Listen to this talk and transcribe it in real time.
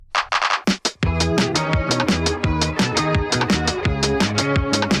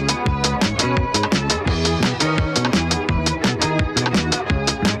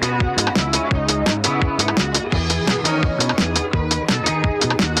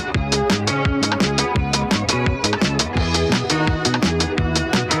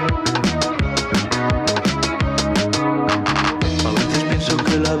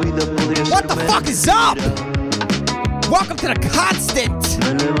is up? Welcome to the Constant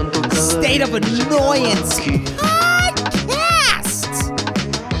State of Annoyance podcast.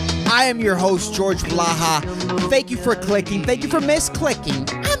 I am your host, George Blaha. Thank you for clicking. Thank you for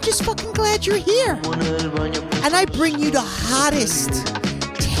misclicking. I'm just fucking glad you're here. And I bring you the hottest,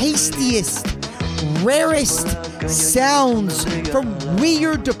 tastiest, rarest sounds from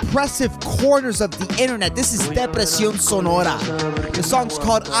weird, depressive corners of the internet. This is Depresión Sonora. The song's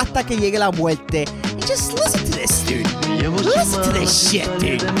called Hasta que llegue la muerte. And just listen to this, dude. Listen to this shit,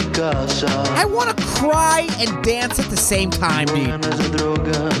 dude. I want to cry and dance at the same time, dude.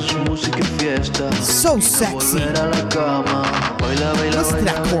 So sexy. Listen to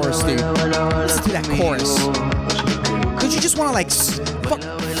that chorus, dude. Listen to that chorus. Don't you just want to, like,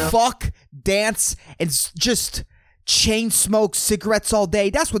 fuck, dance, and just chain smoke cigarettes all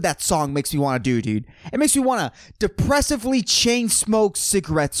day? That's what that song makes me want to do, dude. It makes me want to depressively chain smoke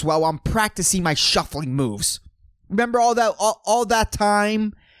cigarettes while I'm practicing my shuffling moves. Remember all that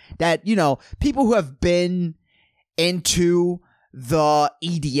time that, you know, people who have been into the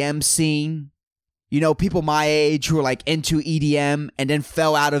EDM scene, you know, people my age who are like into EDM and then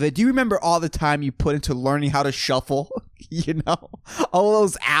fell out of it. Do you remember all the time you put into learning how to shuffle? You know, all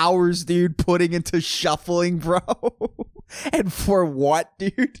those hours, dude, putting into shuffling, bro. And for what,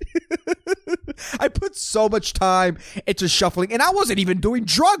 dude? I put so much time into shuffling, and I wasn't even doing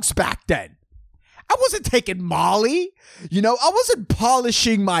drugs back then. I wasn't taking Molly, you know, I wasn't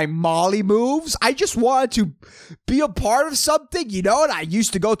polishing my Molly moves. I just wanted to be a part of something, you know, and I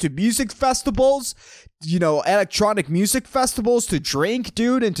used to go to music festivals, you know, electronic music festivals to drink,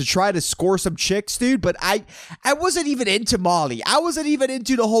 dude, and to try to score some chicks, dude, but I wasn't even into Molly. I wasn't even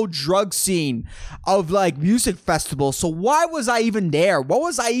into the whole drug scene of, like, music festivals, so why was I even there? What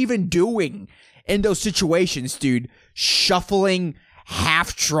was I even doing in those situations, dude? Shuffling,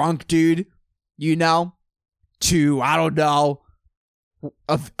 half drunk, dude. You know, to, I don't know,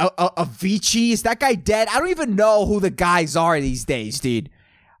 Avicii. Is that guy dead? I don't even know who the guys are these days, dude.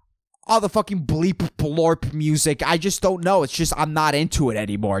 All the fucking bleep blorp music. I just don't know. It's just, I'm not into it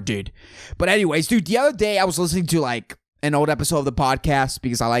anymore, dude. But anyways, dude, the other day I was listening to, like, an old episode of the podcast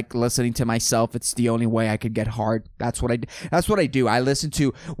because I like listening to myself. It's the only way I could get hard. That's what I do. I listen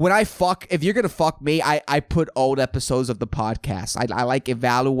to, when I fuck, if you're gonna fuck me, I put old episodes of the podcast. I like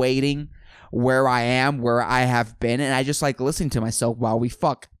evaluating where I am, where I have been, and I just like listening to myself while we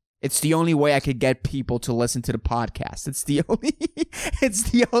fuck. It's the only way I could get people to listen to the podcast. It's the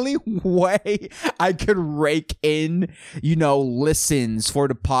only way I could rake in, you know, listens for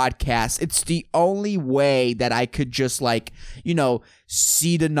the podcast. It's the only way that I could just, like, you know,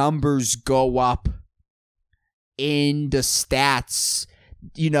 see the numbers go up in the stats,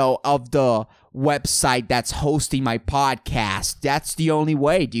 you know, of the website that's hosting my podcast. That's the only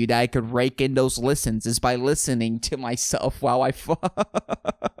way, dude, I could rake in those listens, is by listening to myself while I fuck.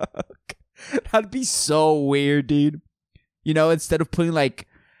 That'd be so weird, dude. You know, instead of putting, like,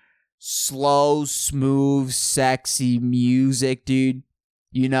 slow, smooth, sexy music, dude,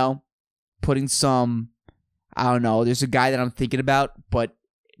 you know, putting some, I don't know, there's a guy that I'm thinking about, but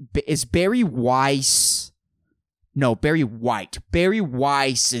is Barry Weiss? No, Barry White. Barry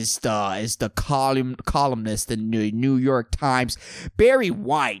Weiss is the columnist in the New York Times. Barry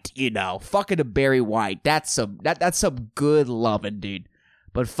White, you know, fucking to Barry White. That's some good loving, dude.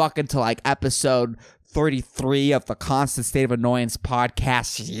 But fucking to, like, episode 33 of the Constant State of Annoyance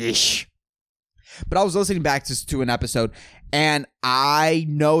podcast. Yeesh. But I was listening back to an episode, and I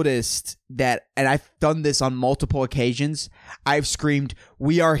noticed that, and I've done this on multiple occasions, I've screamed,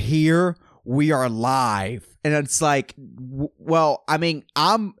 "We are here, we are live." And it's like, well, I mean,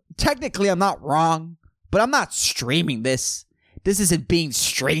 I'm not wrong, but I'm not streaming this. This isn't being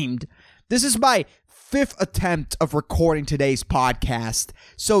streamed. This is my 5th attempt of recording today's podcast.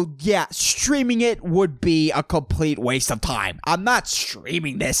 So yeah, streaming it would be a complete waste of time. I'm not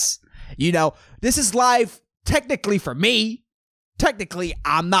streaming this. You know, this is live technically for me. Technically,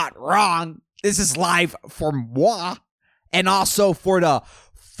 I'm not wrong. This is live for moi, and also for the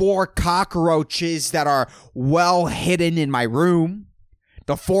 4 cockroaches that are well hidden in my room.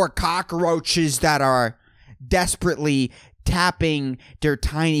 The 4 cockroaches that are desperately tapping their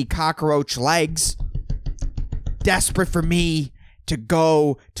tiny cockroach legs, desperate for me to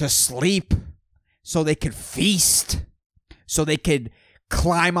go to sleep so they could feast, so they could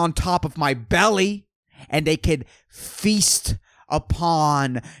climb on top of my belly, and they could feast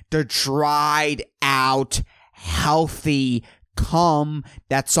upon the dried out, healthy cum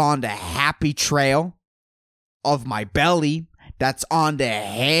that's on the happy trail of my belly, that's on the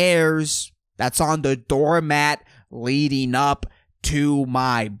hairs, that's on the doormat leading up to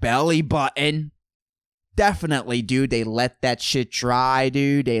my belly button. Definitely, dude. They let that shit dry,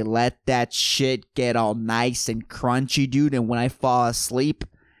 dude. They let that shit get all nice and crunchy, dude. And when I fall asleep,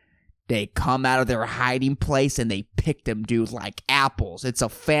 they come out of their hiding place and they pick them, dude, like apples. It's a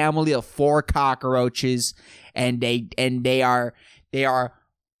family of 4 cockroaches, and they are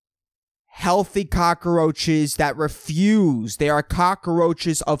healthy cockroaches that refuse. They are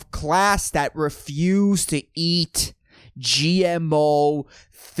cockroaches of class that refuse to eat GMO-filled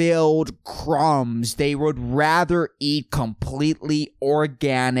crumbs. They would rather eat completely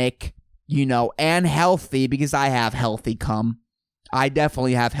organic, and healthy, because I have healthy cum. I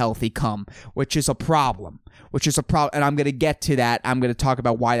definitely have healthy cum, which is a problem. And I'm going to get to that. I'm going to talk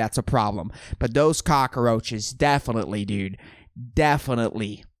about why that's a problem. But those cockroaches, definitely, dude,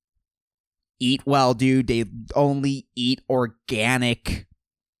 definitely eat well, dude. They only eat organic.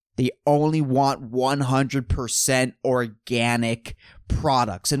 They only want 100% organic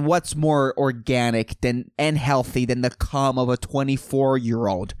products. And what's more organic and healthy than the cum of a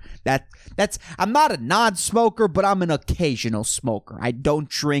 24-year-old? I'm not a non-smoker, but I'm an occasional smoker. I don't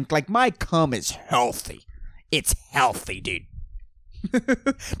drink. Like, my cum is healthy. It's healthy, dude.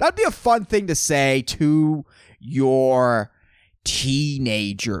 That'd be a fun thing to say to your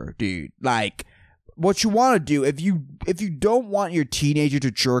teenager, dude. Like, what you want to do, if you don't want your teenager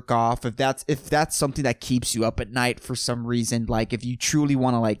to jerk off, if that's something that keeps you up at night for some reason, like if you truly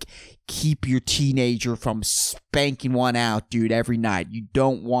want to like keep your teenager from spanking one out, dude, every night, you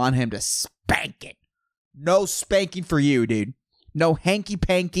don't want him to spank it. No spanking for you, dude. No hanky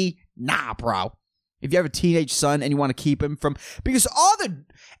panky. Nah, bro. If you have a teenage son and you want to keep him from, because all the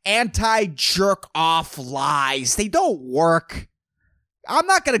anti-jerk off lies, they don't work. I'm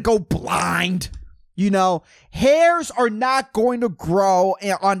not going to go blind. Hairs are not going to grow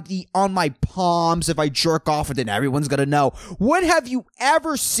on my palms if I jerk off, and then everyone's going to know. When have you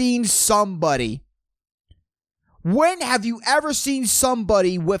ever seen somebody with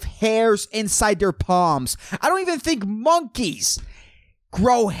hairs inside their palms? I don't even think monkeys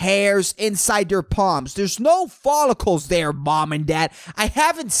grow hairs inside their palms. There's no follicles there, mom and dad. I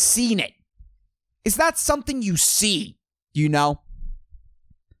haven't seen it. It's not something you see, It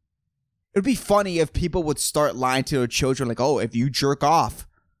would be funny if people would start lying to their children like, oh, if you jerk off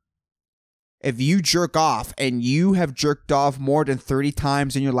and you have jerked off more than 30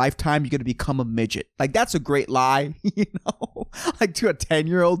 times in your lifetime, you're going to become a midget. Like, that's a great lie, Like, to a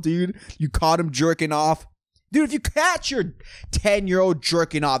 10-year-old dude, you caught him jerking off. Dude, if you catch your 10-year-old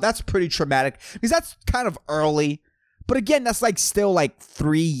jerking off, that's pretty traumatic because that's kind of early. But again, that's like still like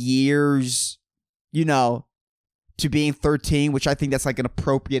 3 years, to being 13, which I think that's like an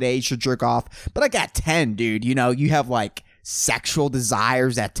appropriate age to jerk off. But like at 10, dude, you have like sexual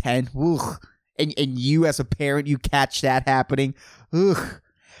desires at 10. Ugh. And you as a parent, you catch that happening. Ugh.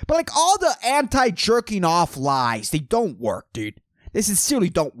 But like all the anti-jerking off lies, they don't work, dude. They sincerely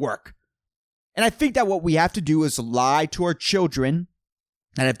don't work. And I think that what we have to do is lie to our children.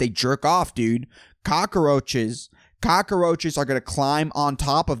 And if they jerk off, dude, cockroaches are going to climb on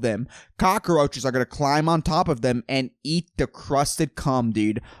top of them. Cockroaches are going to climb on top of them and eat the crusted cum,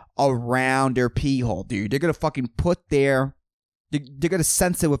 dude, around their pee hole, dude. They're going to fucking they're going to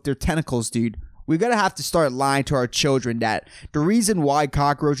sense it with their tentacles, dude. We're going to have to start lying to our children that the reason why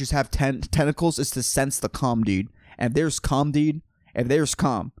cockroaches have tentacles is to sense the cum, dude. And if there's cum, dude,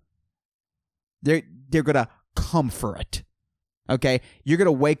 they're going to come for it. Okay, you're going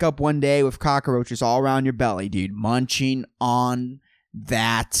to wake up one day with cockroaches all around your belly, dude, munching on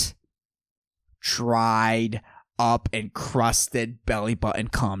that dried up and crusted belly button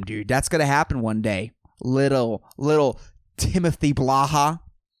cum, dude. That's going to happen one day. Little Timothy Blaha.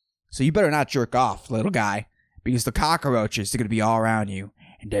 So you better not jerk off, little guy, because the cockroaches are going to be all around you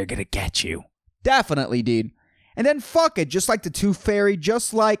and they're going to get you. Definitely, dude. And then fuck it, just like the Tooth Fairy,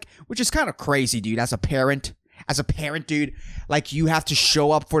 which is kind of crazy, dude, as a parent, dude, like you have to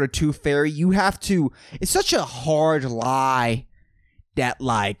show up for the Tooth Fairy. It's such a hard lie that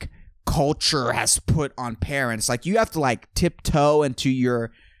like culture has put on parents. Like you have to like tiptoe into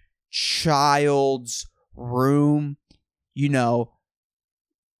your child's room,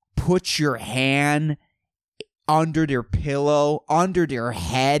 put your hand under their pillow, under their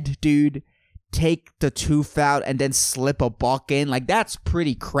head, dude. Take the tooth out and then slip a buck in. Like, that's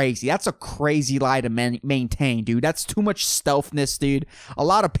pretty crazy. That's a crazy lie to maintain, dude. That's too much stealthness, dude. A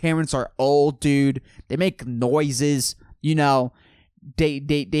lot of parents are old, dude. They make noises,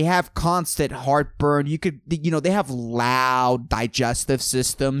 They have constant heartburn. They have loud digestive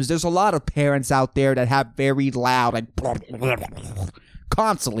systems. There's a lot of parents out there that have very loud, like,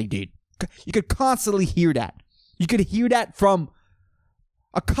 constantly, dude. You could constantly hear that. You could hear that from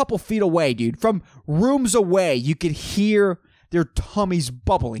a couple feet away, dude. From rooms away, you could hear their tummies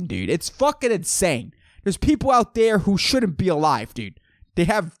bubbling, dude. It's fucking insane. There's people out there who shouldn't be alive, dude. They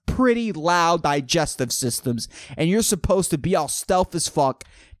have pretty loud digestive systems, and you're supposed to be all stealth as fuck,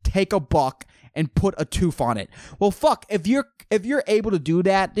 take a buck, and put a tooth on it. Well, fuck, if you're able to do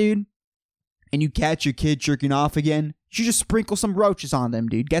that, dude, and you catch your kid jerking off again, you should just sprinkle some roaches on them,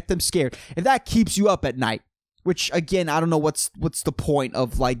 dude. Get them scared. If that keeps you up at night, which, again, I don't know what's the point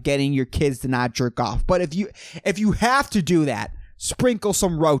of, like, getting your kids to not jerk off. But if you have to do that, sprinkle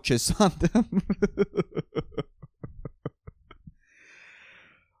some roaches on them.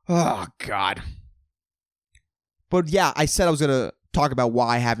 Oh, God. But, yeah, I said I was going to talk about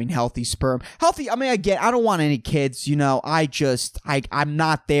why having healthy sperm. Healthy, I mean, again, I don't want any kids, you know. I'm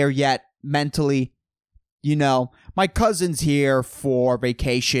not there yet mentally, you know. My cousin's here for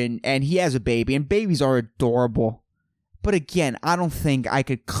vacation, and he has a baby, and babies are adorable. But again, I don't think I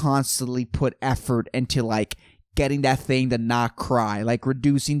could constantly put effort into, like, getting that thing to not cry, like,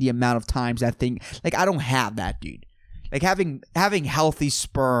 reducing the amount of times that thing, like, I don't have that, dude. Like, having healthy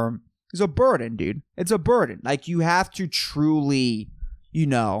sperm is a burden, dude. It's a burden. Like, you have to truly, you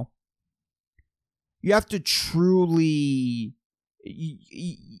know, you have to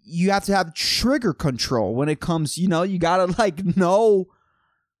have trigger control when it comes, you know, you gotta, like, know,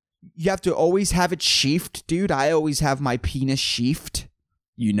 you have to always have it sheathed, dude. I always have my penis sheathed,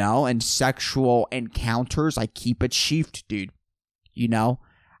 you know, and sexual encounters, I keep it sheathed, dude, you know.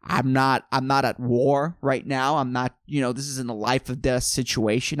 I'm not at war right now. I'm not, you know, this isn't a life or death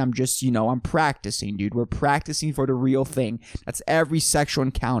situation. I'm just, you know, I'm practicing, dude. We're practicing for the real thing. That's every sexual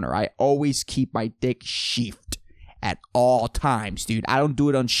encounter. I always keep my dick sheathed at all times, dude. I don't do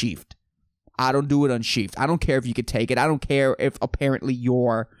it unsheathed. I don't care if you could take it. I don't care if apparently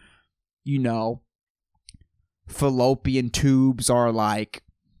your, you know, fallopian tubes are, like,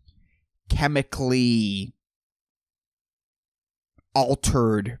 chemically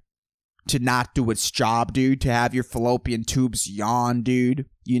altered to not do its job, dude, to have your fallopian tubes yawn, dude.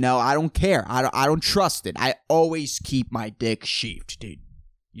 You know, I don't care. I don't trust it. I always keep my dick sheathed, dude.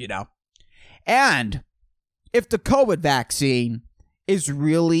 You know? And if the COVID vaccine is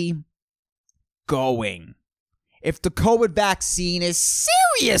really going, if the COVID vaccine is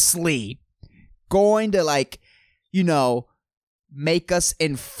seriously going to, like, you know, make us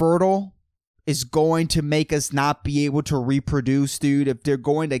infertile, is going to make us not be able to reproduce, dude, if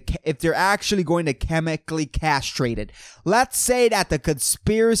they're actually going to chemically castrate it. Let's say that the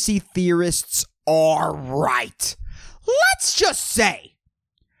conspiracy theorists are right. Let's just say,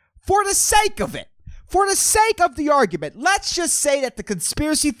 for the sake of it, for the sake of the argument, let's just say that the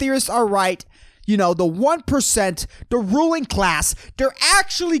conspiracy theorists are right. You know, the 1%, the ruling class, they're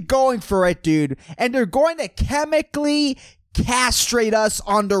actually going for it, dude, and they're going to chemically castrate us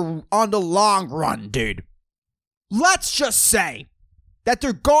on the long run, dude. Let's just say that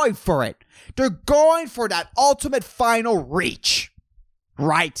they're going for it. They're going for that ultimate final reach,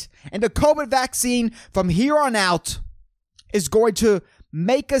 right? And the COVID vaccine from here on out is going to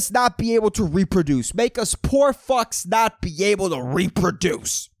make us not be able to reproduce. Make us poor fucks not be able to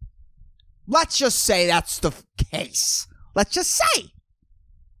reproduce. Let's just say that's the case. Let's just say.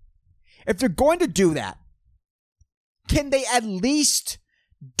 If they're going to do that, can they at least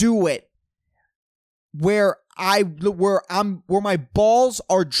do it where my balls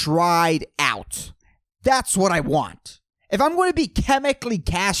are dried out? That's what I want. If I'm going to be chemically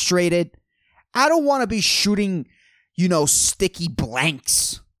castrated, I don't want to be shooting, you know, sticky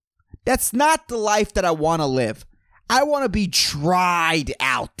blanks. That's not the life that I want to live. I want to be dried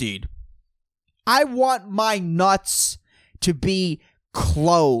out, dude. I want my nuts to be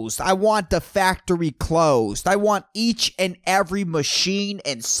closed. I want the factory closed. I want each and every machine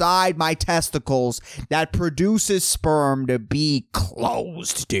inside my testicles that produces sperm to be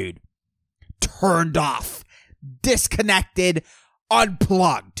closed, dude. Turned off. Disconnected.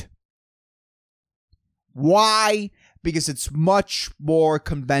 Unplugged. Why? Because it's much more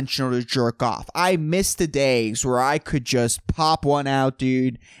conventional to jerk off. I miss the days where I could just pop one out,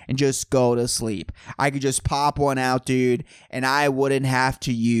 dude, and just go to sleep. I could just pop one out, dude, and I wouldn't have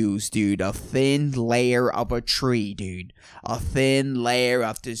to use, dude, a thin layer of a tree, dude. A thin layer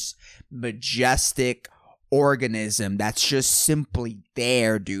of this majestic organism that's just simply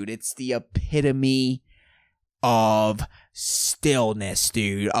there, dude. It's the epitome of stillness,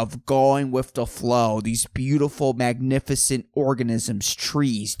 dude, of going with the flow. These beautiful, magnificent organisms,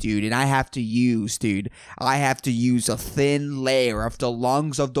 trees, dude, and I have to use a thin layer of the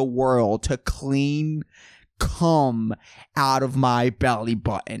lungs of the world to clean come out of my belly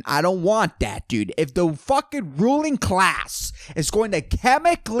button. I don't want that, dude. If the fucking ruling class is going to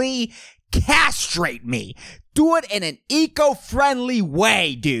chemically castrate me, do it in an eco-friendly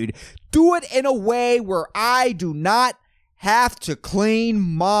way, dude. Do it in a way where I do not have to clean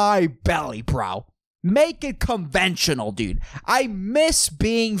my belly, bro. Make it conventional, dude. I miss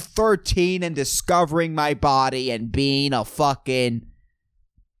being 13 and discovering my body and being a fucking...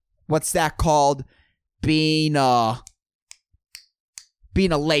 what's that called? Being a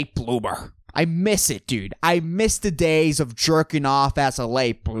late bloomer. I miss it, dude. I miss the days of jerking off as a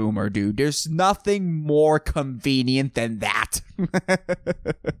late bloomer, dude. There's nothing more convenient than that.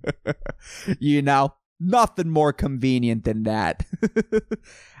 You know? Nothing more convenient than that.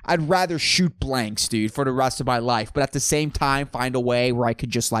 I'd rather shoot blanks, dude, for the rest of my life. But at the same time, find a way where I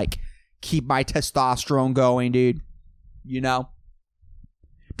could just, like, keep my testosterone going, dude. You know?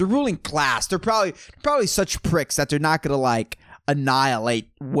 The ruling class, they're probably such pricks that they're not gonna, like,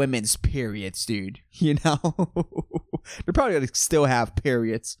 annihilate women's periods, dude. You know? They're probably gonna still have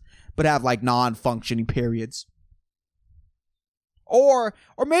periods, but have, like, non-functioning periods. Or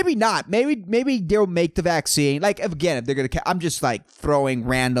maybe not. Maybe they'll make the vaccine. Like, again, if they're going to... I'm just, like, throwing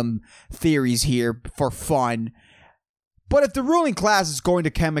random theories here for fun. But if the ruling class is going to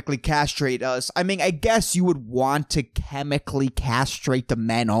chemically castrate us, I mean, I guess you would want to chemically castrate the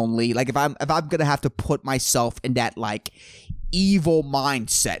men only. Like, if I'm going to have to put myself in that, like, evil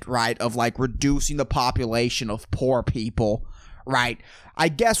mindset, right, of, like, reducing the population of poor people, right? I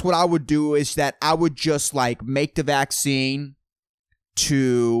guess what I would do is that I would just, like, make the vaccine...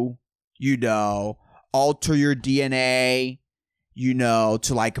 to, you know, alter your DNA, you know,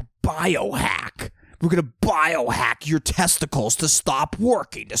 to, like, biohack. We're gonna biohack your testicles to stop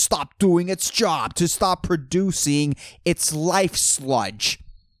working, to stop doing its job, to stop producing its life sludge.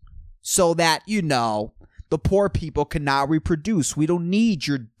 So that, you know, the poor people can now reproduce. We don't need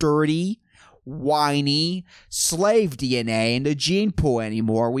your dirty, whiny slave DNA in the gene pool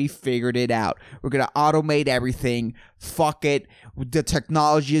anymore. We figured it out. We're gonna automate everything. Fuck it. The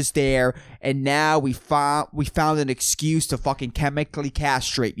technology is there, and now we found an excuse to fucking chemically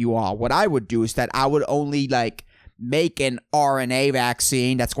castrate you all. What I would do is that I would only, like, make an RNA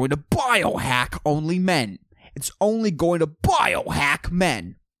vaccine that's going to biohack only men. It's only going to biohack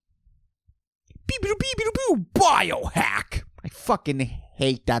men. Beep-a-doo, biohack. I fucking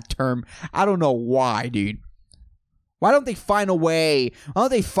hate that term. I don't know why, dude. Why don't they find a way? Why don't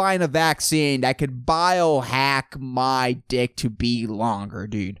they find a vaccine that could biohack my dick to be longer,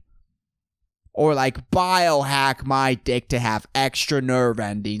 dude? Or, like, biohack my dick to have extra nerve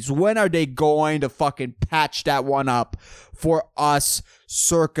endings. When are they going to fucking patch that one up for us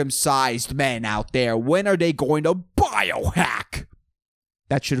circumcised men out there? When are they going to biohack?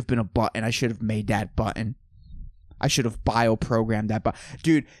 That should have been a button. I should have made that button. I should have bioprogrammed that button.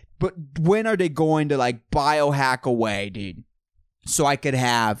 Dude, but when are they going to, like, biohack away, dude? So I could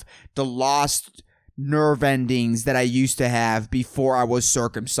have the lost nerve endings that I used to have before I was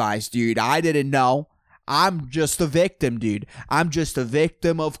circumcised, dude. I didn't know. I'm just a victim, dude. I'm just a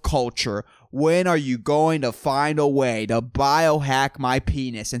victim of culture. When are you going to find a way to biohack my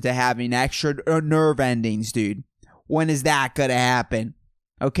penis into having extra nerve endings, dude? When is that gonna happen?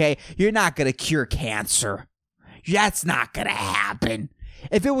 Okay? You're not gonna cure cancer. That's not gonna happen.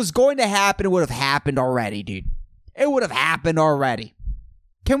 If it was going to happen, it would have happened already, dude. It would have happened already.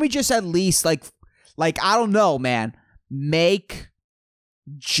 Can we just at least, like, I don't know, man, make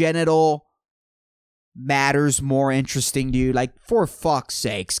genital matters more interesting, dude? Like, for fuck's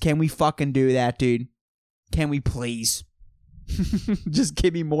sakes, can we fucking do that, dude? Can we please? Just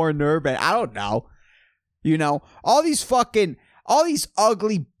give me more nerve. I don't know. You know, all these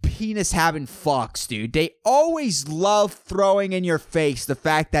ugly penis having fucks, dude. They always love throwing in your face the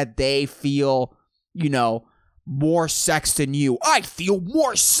fact that they feel, you know, more sex than you. I feel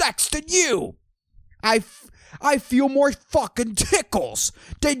more sex than you. I feel more fucking tickles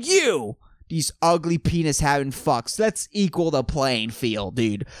than you. These ugly penis having fucks. Let's equal the playing field,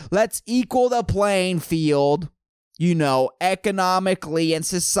 dude. Let's equal the playing field. You know, economically and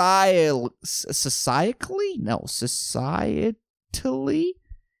societally.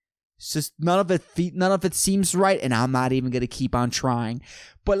 It's just none of it seems right, and I'm not even gonna keep on trying.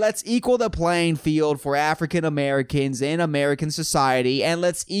 But let's equal the playing field for African Americans in American society, and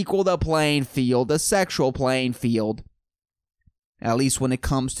let's equal the playing field, the sexual playing field, at least when it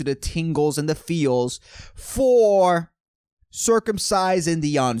comes to the tingles and the feels, for circumcised and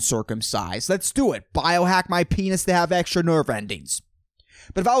the uncircumcised. Let's do it. Biohack my penis to have extra nerve endings.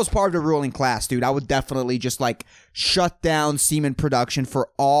 But if I was part of the ruling class, dude, I would definitely just, like, shut down semen production for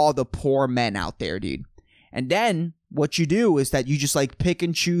all the poor men out there, dude. And then what you do is that you just like pick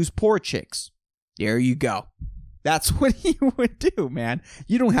and choose poor chicks. There you go. That's what you would do, man.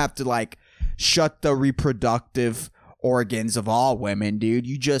 You don't have to like shut the reproductive organs of all women, dude.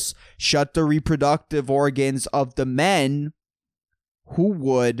 You just shut the reproductive organs of the men who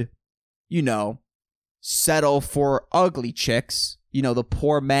would, you know, settle for ugly chicks. You know, the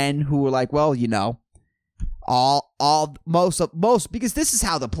poor men who were like, well, you know, most, because this is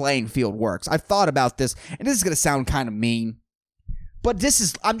how the playing field works. I've thought about this, and this is going to sound kind of mean, but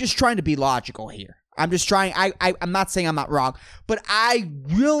I'm just trying to be logical here. I'm just trying, I'm not saying I'm not wrong, but I've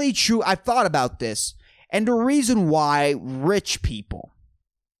thought about this, and the reason why rich people,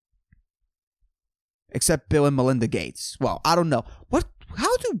 except Bill and Melinda Gates, well, I don't know, what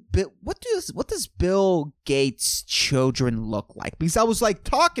does Bill Gates' children look like? Because I was like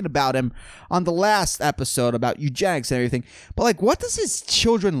talking about him on the last episode about eugenics and everything, but like, what does his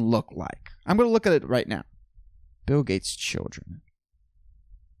children look like? I'm going to look at it right now. Bill Gates' children.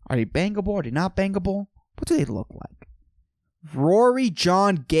 Are they bangable? Are they not bangable? What do they look like? Rory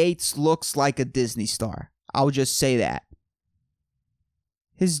John Gates looks like a Disney star. I'll just say that.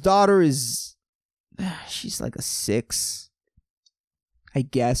 His daughter is, she's like a 6. I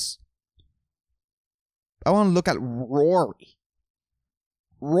guess. I want to look at Rory.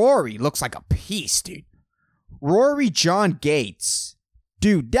 Rory looks like a piece, dude. Rory John Gates.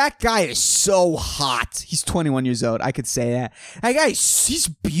 Dude, that guy is so hot. He's 21 years old. I could say that. That guy, he's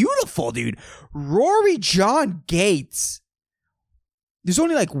beautiful, dude. Rory John Gates. There's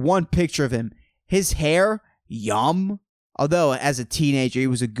only like one picture of him. His hair, yum. Although, as a teenager, he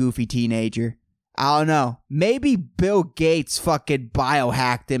was a goofy teenager. I don't know. Maybe Bill Gates fucking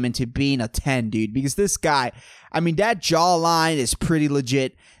biohacked him into being a 10, dude. Because this guy, I mean, that jawline is pretty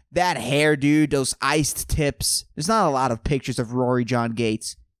legit. That hair, dude, those iced tips. There's not a lot of pictures of Rory John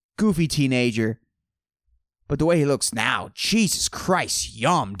Gates. Goofy teenager. But the way he looks now, Jesus Christ,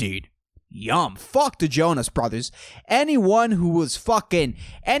 yum, dude. Yum. Fuck the Jonas Brothers. Anyone who was fucking,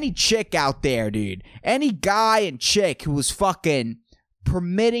 any chick out there, dude. Any guy and chick who was fucking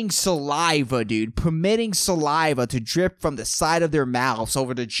permitting saliva, dude. Permitting saliva to drip from the side of their mouths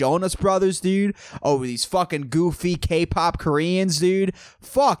over the Jonas Brothers, dude. Over these fucking goofy K-pop Koreans, dude.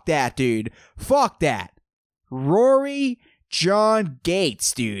 Fuck that, dude. Fuck that. Rory John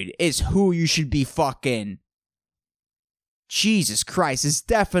Gates, dude, is who you should be fucking. Jesus Christ, is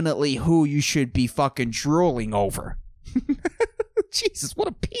definitely who you should be fucking drooling over. Jesus, what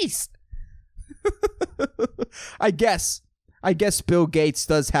a piece. I guess Bill Gates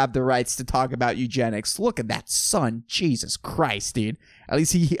does have the rights to talk about eugenics. Look at that son. Jesus Christ, dude. At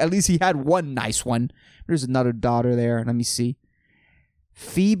least he had one nice one. There's another daughter there. Let me see.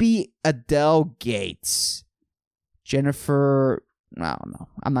 Phoebe Adele Gates. Jennifer, I don't know.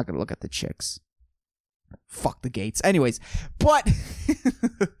 I'm not going to look at the chicks. Fuck the Gates. Anyways, but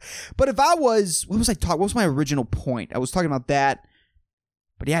if I was, what was my original point? I was talking about that.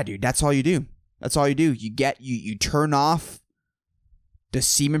 But yeah, dude, that's all you do. That's all you do. You turn off the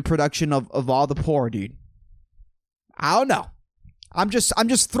semen production of all the poor, dude. I don't know. I'm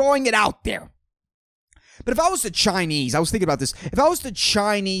just throwing it out there. But if I was the Chinese, I was thinking about this. If I was the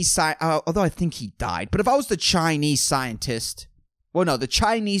Chinese, although I think he died, but if I was the Chinese scientist, well, no, the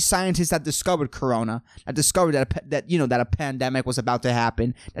Chinese scientist that discovered corona, that discovered that a pandemic was about to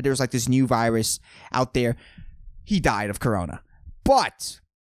happen, that there was like this new virus out there, he died of corona. But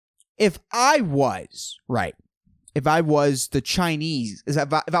if I was the Chinese, if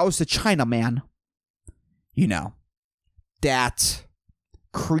I was the Chinaman, that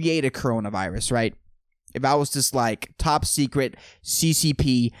created coronavirus, right? If I was this like top secret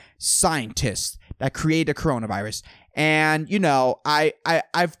CCP scientist that created coronavirus, and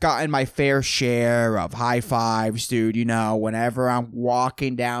I've gotten my fair share of high fives, dude. Whenever I'm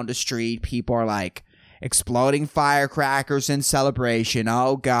walking down the street, people are like exploding firecrackers in celebration.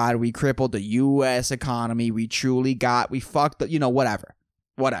 Oh God, we crippled the U.S. economy. We fucked the, whatever.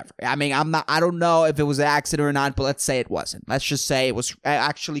 I mean, I don't know if it was an accident or not, but let's say it wasn't. Let's just say it was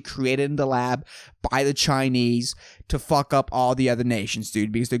actually created in the lab by the Chinese to fuck up all the other nations,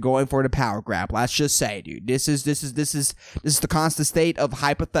 dude, because they're going for the power grab. Let's just say, dude, this is the constant state of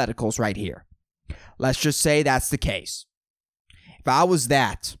hypotheticals right here. Let's just say that's the case. If I was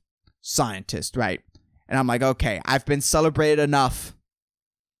that scientist, right, and I'm like, okay, I've been celebrated enough.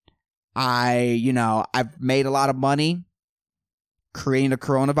 I've made a lot of money creating a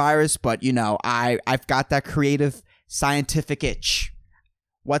coronavirus, but I've got that creative scientific itch.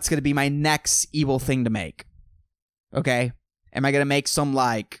 What's going to be my next evil thing to make? Okay? Am I going to make some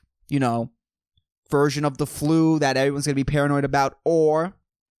version of the flu that everyone's going to be paranoid about? Or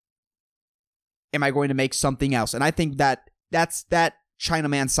am I going to make something else? And I think that's that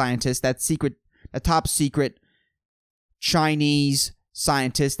Chinaman scientist, that top secret Chinese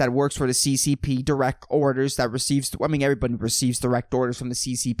scientist that works for the CCP, direct orders that receives, I mean, everybody receives direct orders from the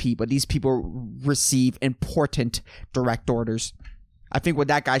CCP, but these people receive important direct orders. I think what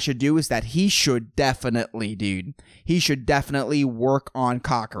that guy should do is that he should definitely, work on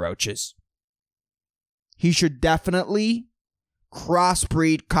cockroaches. He should definitely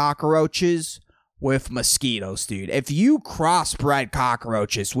crossbreed cockroaches with mosquitoes, dude. If you crossbred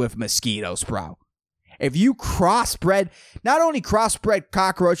cockroaches with mosquitoes, bro. If you not only crossbred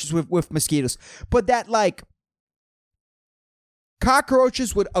cockroaches with mosquitoes, but that, like,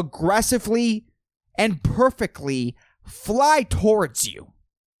 cockroaches would aggressively and perfectly fly towards you.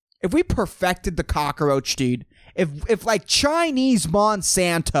 If we perfected the cockroach, dude, if like Chinese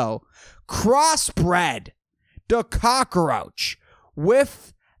Monsanto crossbred the cockroach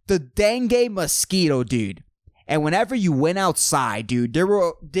with the dengue mosquito, dude, and whenever you went outside, dude,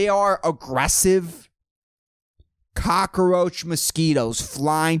 they are aggressive cockroach mosquitoes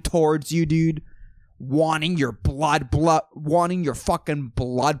flying towards you, dude, wanting your wanting your fucking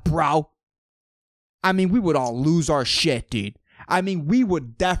blood, bro. I mean, we would all lose our shit, dude. I mean, we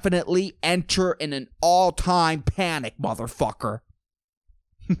would definitely enter in an all-time panic, motherfucker.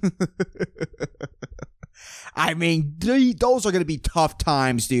 I mean, those are going to be tough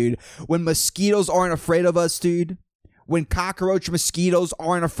times, dude. When mosquitoes aren't afraid of us, dude. When cockroach mosquitoes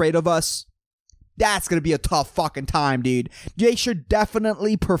aren't afraid of us. That's going to be a tough fucking time, dude. They should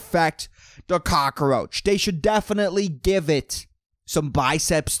definitely perfect the cockroach. They should definitely give it some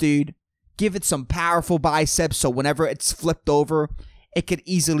biceps, dude. Give it some powerful biceps so whenever it's flipped over, it could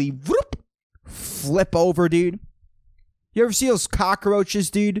easily flip over, dude. You ever see those cockroaches,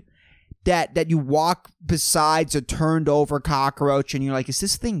 dude? That you walk besides a turned over cockroach and you're like, is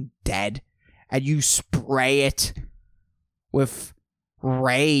this thing dead? And you spray it with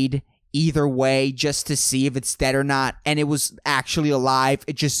Raid either way just to see if it's dead or not, and it was actually alive.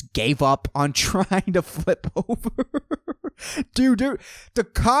 It just gave up on trying to flip over. Dude, the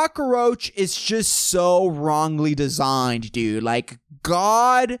cockroach is just so wrongly designed, dude. Like,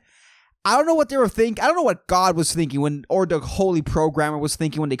 God, I don't know what they were thinking. I don't know what God was thinking or the holy programmer was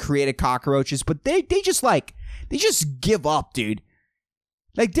thinking when they created cockroaches, but they just give up, dude.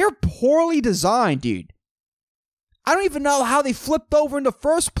 Like, they're poorly designed, dude. I don't even know how they flipped over in the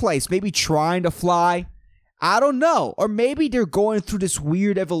first place. Maybe trying to fly. I don't know. Or maybe they're going through this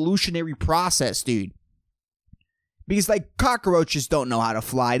weird evolutionary process, dude. Because, like, cockroaches don't know how to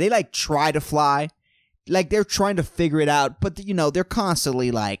fly. They, like, try to fly. Like, they're trying to figure it out. But, you know, they're constantly,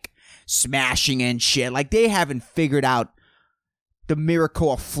 like, smashing and shit. Like, they haven't figured out the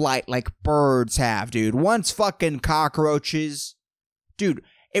miracle of flight like birds have, dude. Once fucking cockroaches... Dude...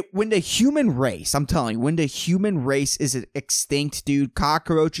 when the human race, I'm telling you, when the human race is extinct, dude,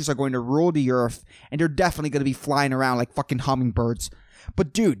 cockroaches are going to rule the earth, and they're definitely going to be flying around like fucking hummingbirds.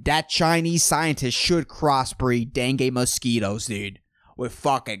 But, dude, that Chinese scientist should crossbreed dengue mosquitoes, dude, with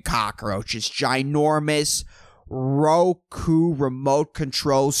fucking cockroaches. Ginormous Roku remote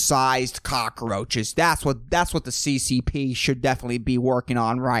control sized cockroaches. That's what the CCP should definitely be working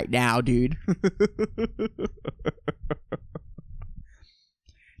on right now, dude.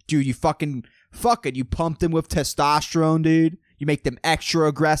 Dude, you you pump them with testosterone, dude. You make them extra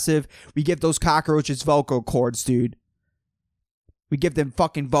aggressive. We give those cockroaches vocal cords, dude. We give them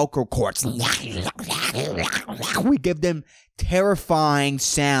fucking vocal cords. We give them terrifying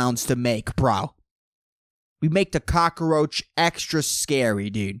sounds to make, bro. We make the cockroach extra scary,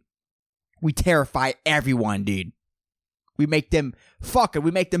 dude. We terrify everyone, dude. We make them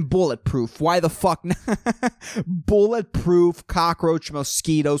bulletproof. Why the fuck not? Bulletproof cockroach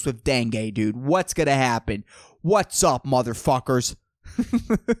mosquitoes with dengue, dude. What's gonna happen? What's up, motherfuckers?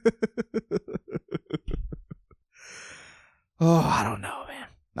 Oh, I don't know, man.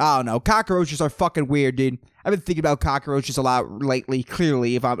 I don't know. Cockroaches are fucking weird, dude. I've been thinking about cockroaches a lot lately.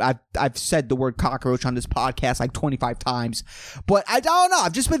 Clearly, I've said the word cockroach on this podcast like 25 times, but I don't know.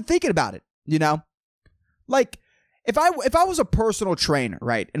 I've just been thinking about it. You know, like if I was a personal trainer,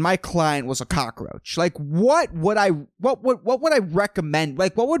 right, and my client was a cockroach, like what would I recommend?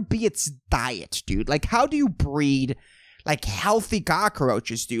 Like, what would be its diet, dude? Like, how do you breed like healthy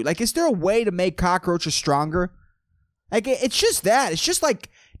cockroaches, dude? Like, is there a way to make cockroaches stronger? Like, it's just that. It's just like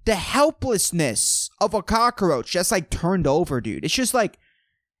the helplessness of a cockroach that's like turned over, dude. It's just like,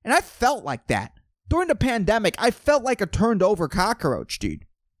 and I felt like that during the pandemic. I felt like a turned over cockroach, dude.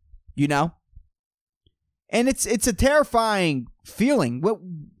 You know? And it's a terrifying feeling. What,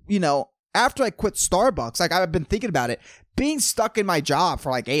 you know, after I quit Starbucks, like I've been thinking about it. being stuck in my job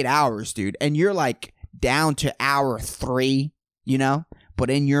for like 8 hours, dude, and you're like down to hour 3, you know, but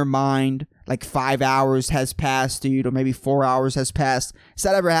in your mind, like 5 hours has passed, dude, or maybe 4 hours has passed. Has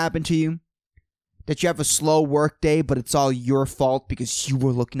that ever happened to you? That you have a slow work day, but it's all your fault because you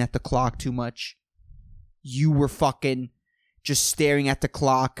were looking at the clock too much. You were fucking just staring at the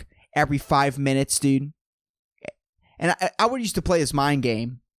clock every 5 minutes, dude. And I would used to play this mind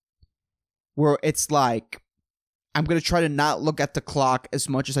game where it's like, I'm going to try to not look at the clock as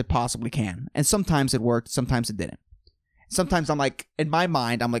much as I possibly can. And sometimes it worked, sometimes it didn't. Sometimes I'm like, in my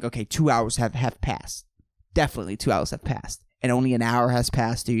mind, I'm like, okay, 2 hours have passed. Definitely 2 hours have passed. And only an hour has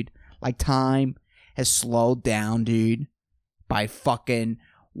passed, dude. Like, time has slowed down, dude, by fucking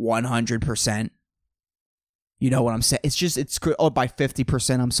 100%. You know what I'm saying? By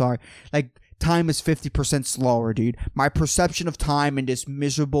 50%, I'm sorry. Like, time is 50% slower, dude. My perception of time in this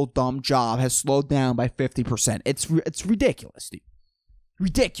miserable, dumb job has slowed down by 50%. It's ridiculous, dude.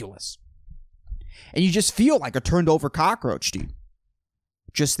 Ridiculous. And you just feel like a turned over cockroach, dude.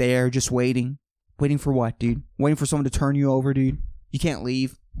 Just there, just waiting. Waiting for what, dude? Waiting for someone to turn you over, dude. You can't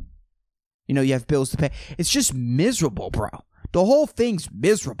leave. You know, you have bills to pay. It's just miserable, bro. The whole thing's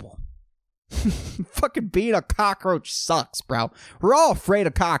miserable. Fucking being a cockroach sucks, bro. We're all afraid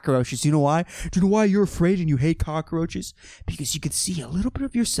of cockroaches. You know why? Do you know why you're afraid and you hate cockroaches? Because you can see a little bit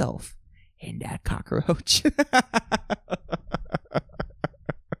of yourself in that cockroach.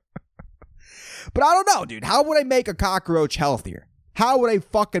 But I don't know, dude. How would I make a cockroach healthier? How would I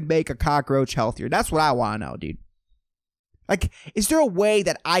fucking make a cockroach healthier? That's what I want to know, dude. Like, is there a way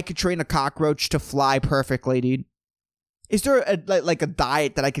that I could train a cockroach to fly perfectly, dude? Is there a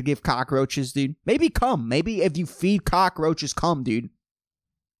diet that I could give cockroaches, dude? Maybe cum. Maybe if you feed cockroaches cum, dude.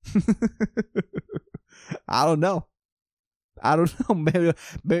 I don't know. Maybe,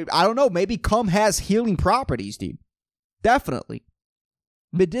 I don't know. Maybe cum has healing properties, dude. Definitely.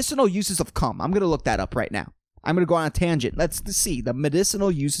 Medicinal uses of cum. I'm going to look that up right now. I'm going to go on a tangent. Let's see. The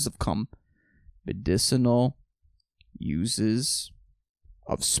medicinal uses of cum. Medicinal uses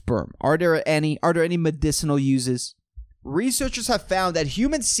of sperm. Are there any medicinal uses? Researchers have found that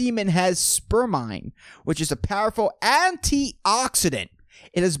human semen has spermine, which is a powerful antioxidant.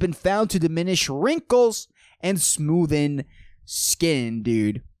 It has been found to diminish wrinkles and smoothen skin,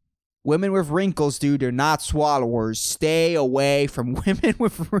 dude. Women with wrinkles, dude, they're not swallowers. Stay away from women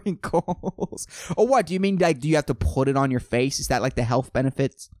with wrinkles. Oh, what? Do you mean, like, do you have to put it on your face? Is that like the health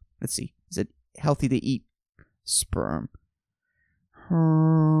benefits? Let's see. Is it healthy to eat sperm?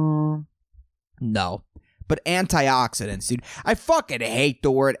 No. But antioxidants, dude. I fucking hate the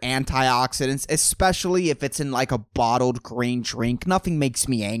word antioxidants, especially if it's in like a bottled green drink. Nothing makes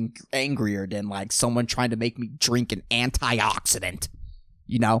me angrier than like someone trying to make me drink an antioxidant.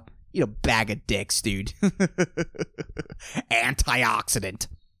 You know? You know, bag of dicks, dude. Antioxidant.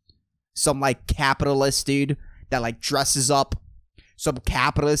 Some like capitalist, dude, that like dresses up. Some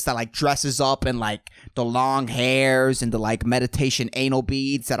capitalist that like dresses up in like the long hairs and the like meditation anal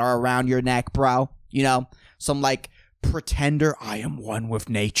beads that are around your neck, bro. You know, some like pretender, I am one with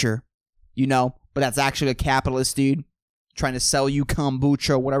nature, you know, but that's actually a capitalist, dude, trying to sell you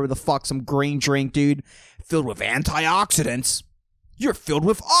kombucha or whatever the fuck, some green drink, dude, filled with antioxidants. You're filled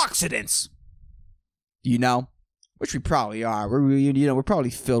with oxidants, you know, which we probably are. We're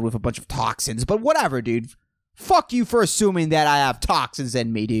probably filled with a bunch of toxins, but whatever, dude. Fuck you for assuming that I have toxins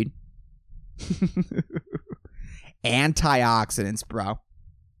in me, dude. Antioxidants, bro.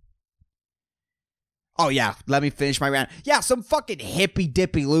 Oh, yeah, let me finish my rant. Yeah, some fucking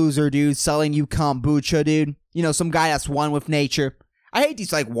hippy-dippy loser, dude, selling you kombucha, dude. You know, some guy that's one with nature. I hate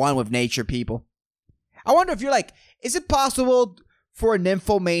these, like, one with nature people. I wonder if you're like, is it possible for a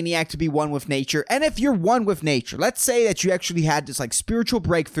nymphomaniac to be one with nature? And if you're one with nature, let's say that you actually had this, like, spiritual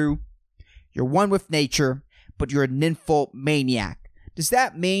breakthrough. You're one with nature, but you're a nymphomaniac. Does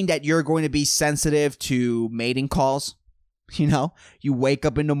that mean that you're going to be sensitive to mating calls? You know, you wake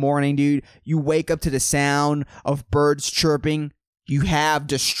up in the morning, dude. You wake up to the sound of birds chirping. You have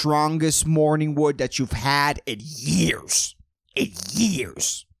the strongest morning wood that you've had in years. In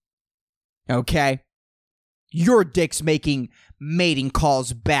years. Okay? Your dick's making mating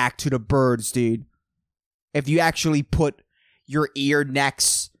calls back to the birds, dude. If you actually put your ear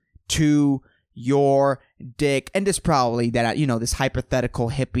next to your dick, and this probably that, you know, this hypothetical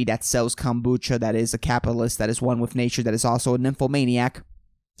hippie that sells kombucha, that is a capitalist, that is one with nature, that is also a nymphomaniac.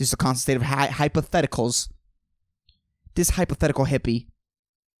 This is a constant state of hypotheticals. This hypothetical hippie,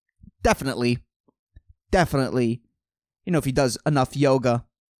 definitely, you know, if he does enough yoga,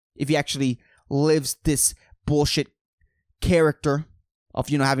 if he actually lives this bullshit character of,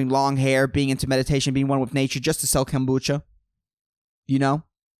 having long hair, being into meditation, being one with nature just to sell kombucha.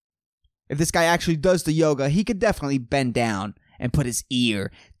 If this guy actually does the yoga, he could definitely bend down and put his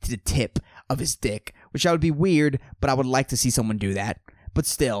ear to the tip of his dick, which that would be weird, but I would like to see someone do that. But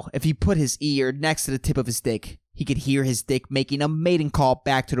still, if he put his ear next to the tip of his dick, he could hear his dick making a mating call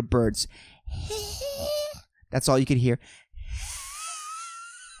back to the birds. That's all you could hear.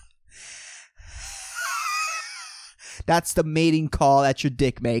 That's the mating call that your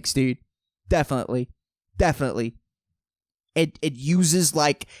dick makes, dude. Definitely. It uses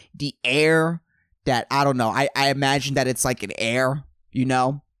like the air that, I don't know, I imagine that it's like an air,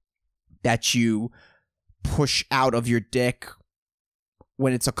 that you push out of your dick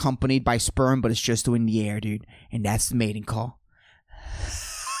when it's accompanied by sperm, but it's just doing the air, dude. And that's the mating call.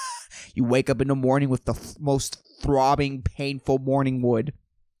 You wake up in the morning with the most throbbing, painful morning wood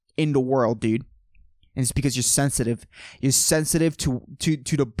in the world, dude. And it's because you're sensitive. You're sensitive to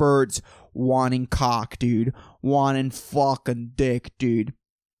the birds wanting cock, dude. Wanting fucking dick, dude.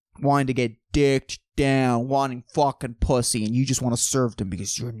 Wanting to get dicked down. Wanting fucking pussy. And you just want to serve them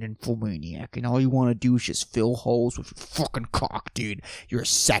because you're an nymphomaniac. And all you want to do is just fill holes with your fucking cock, dude. You're a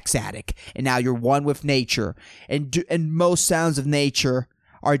sex addict. And now you're one with nature. And most sounds of nature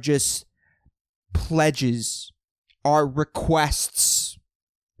are just pledges. Are requests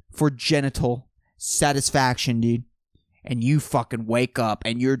for genital satisfaction, dude. And you fucking wake up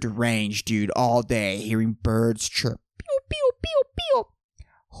and you're deranged, dude, all day hearing birds chirp. Pew, pew, pew, pew.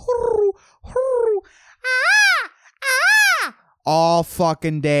 Hurru, hurru. Ah, ah. All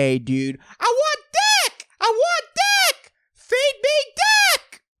fucking day, dude. I want dick! I want dick! Feed me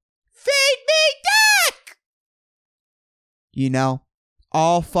dick! Feed me dick!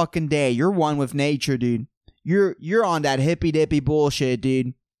 All fucking day. You're one with nature, dude. You're on that hippy dippy bullshit,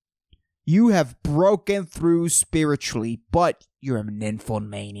 dude. You have broken through spiritually, but you're a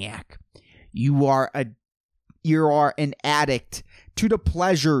nymphomaniac. You are an addict to the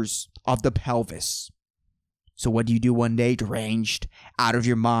pleasures of the pelvis. So what do you do one day, deranged, out of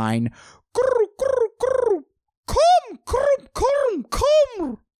your mind?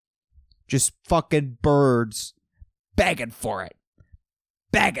 Come. Just fucking birds begging for it.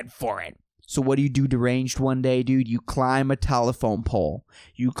 So what do you do, deranged, one day, dude? You climb a telephone pole.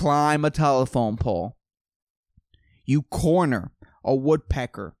 You corner a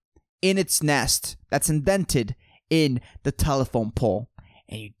woodpecker in its nest that's indented in the telephone pole.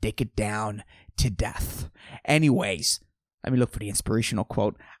 And you dick it down to death. Anyways, let me look for the inspirational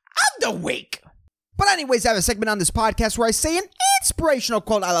quote of the week. But anyways, I have a segment on this podcast where I say an inspirational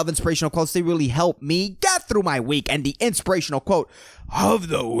quote. I love inspirational quotes. They really help me get through my week. And the inspirational quote of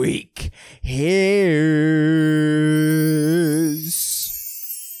the week is: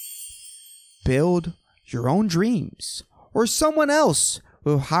 build your own dreams, or someone else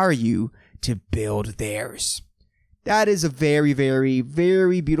will hire you to build theirs. That is a very, very,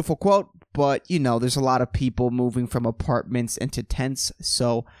 very beautiful quote. But, there's a lot of people moving from apartments into tents.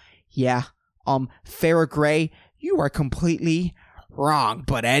 So, yeah. Farrah Gray, you are completely wrong.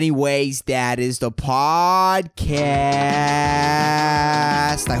 But anyways, that is the podcast.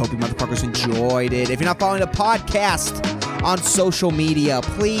 I hope you motherfuckers enjoyed it. If you're not following the podcast on social media,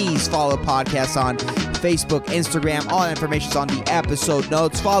 please follow the podcast on Facebook, Instagram. All information's on the episode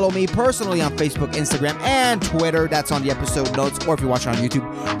notes. Follow me personally on Facebook, Instagram, and Twitter. That's on the episode notes. Or if you're watching on YouTube,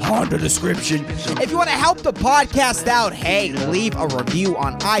 on the description. If you want to help the podcast out, hey, leave a review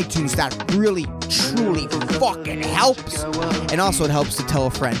on iTunes. That really, truly fucking helps. And also it helps to tell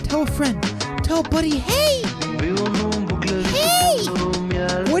a friend. Tell a friend. Tell a buddy, hey,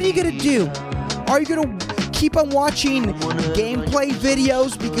 what are you going to do? Are you going to keep on watching gameplay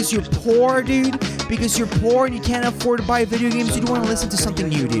videos because you're poor, dude? Because you're poor and you can't afford to buy video games? You don't want to listen to something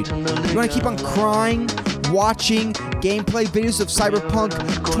new, dude. You want to keep on crying, watching gameplay videos of Cyberpunk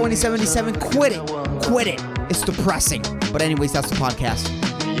 2077? Quit it. It's depressing. But anyways, that's the podcast.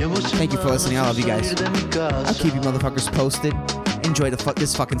 Thank you for listening. I love you guys. I'll keep you motherfuckers posted. Enjoy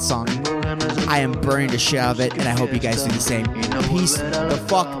this fucking song. I am burning the shit out of it, and I hope you guys do the same. Peace the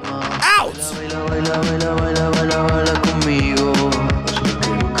fuck out!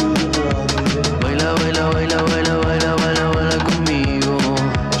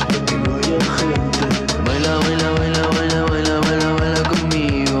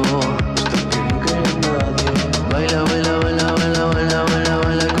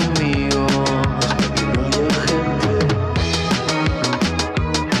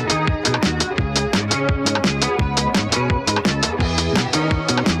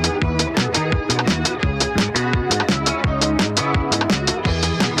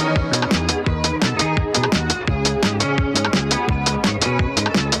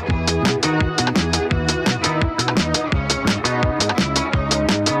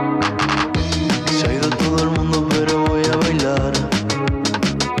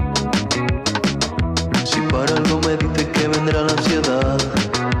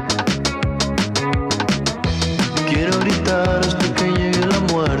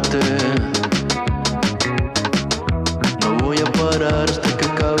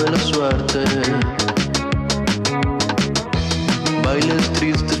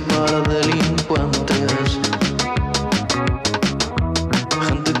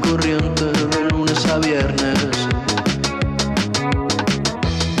 corriente de lunes a viernes.